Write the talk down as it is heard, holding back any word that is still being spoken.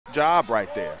job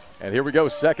right there. And here we go,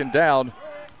 second down.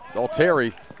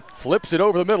 Stalteri flips it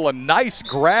over the middle. A nice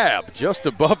grab just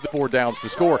above the 4 downs to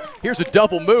score. Here's a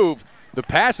double move. The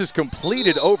pass is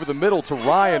completed over the middle to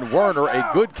Ryan Werner. A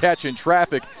good catch in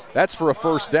traffic. That's for a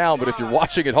first down, but if you're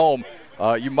watching at home,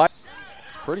 you might.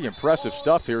 It's pretty impressive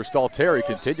stuff here. Stalteri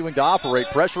continuing to operate.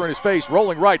 Pressure in his face,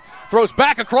 rolling right. Throws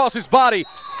back across his body.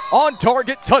 On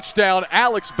target, touchdown.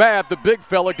 Alex Babb, the big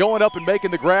fella, going up and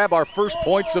making the grab. Our first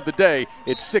points of the day.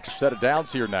 It's 6 set of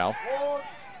downs here now.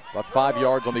 About 5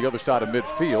 yards on the other side of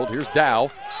midfield. Here's Dow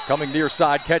coming near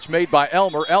side. Catch made by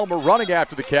Elmer. Elmer running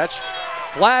after the catch.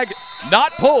 Flag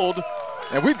not pulled,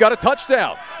 and we've got a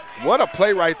touchdown. What a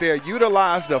play right there.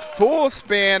 Utilize the full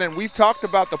span, and we've talked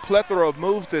about the plethora of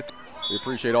moves that. We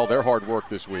appreciate all their hard work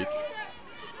this week.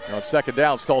 And on second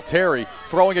down, Stalteri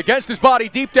throwing against his body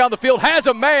deep down the field. Has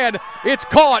a man. It's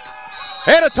caught.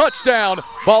 And a touchdown.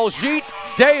 Baljeet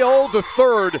Dale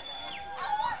III.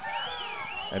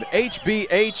 And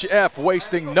HBHF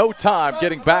wasting no time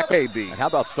getting back. And how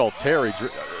about Stalteri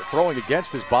throwing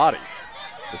against his body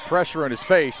with pressure in his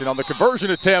face? And on the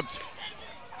conversion attempt,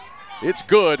 it's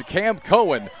good. Cam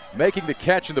Cohen making the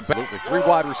catch in the back. 3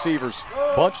 wide receivers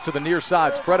bunched to the near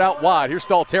side, spread out wide. Here's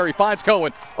Stalteri, finds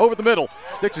Cohen over the middle,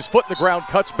 sticks his foot in the ground,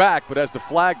 cuts back, but has the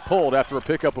flag pulled after a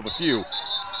pickup of a few.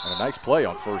 And a nice play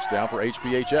on first down for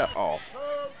HBHF. Off.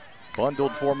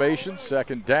 Bundled formation,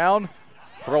 second down.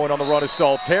 Throwing on the run is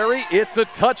Stalteri. It's a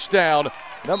touchdown.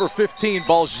 Number 15,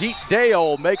 Baljeet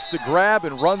Dale makes the grab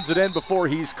and runs it in before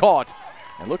he's caught.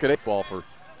 And look at ball for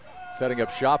setting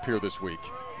up shop here this week.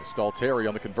 Stalteri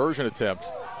on the conversion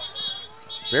attempt.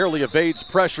 Barely evades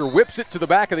pressure, whips it to the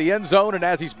back of the end zone, and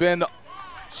as he's been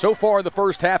so far in the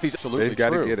first half, he's absolutely They've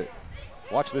got to get it.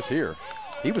 Watch this here.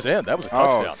 He was in. That was a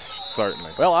touchdown.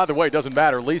 Certainly. Well, either way, it doesn't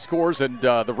matter. Lee scores, and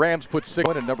the Rams put 6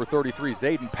 in, and number 33,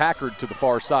 Zayden Packard to the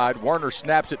far side. Werner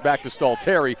snaps it back to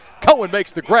Stalteri. Cohen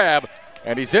makes the grab,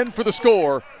 and he's in for the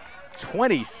score.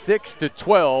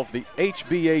 26-12. The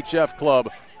HBHF club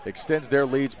extends their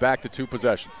leads back to 2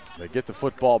 possessions. They get the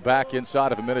football back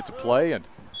inside of a minute to play, and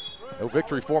no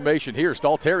victory formation here.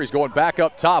 Stalteri's going back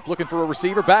up top, looking for a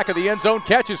receiver. Back of the end zone,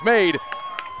 catch is made.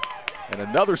 And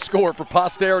another score for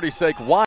posterity's sake. Why?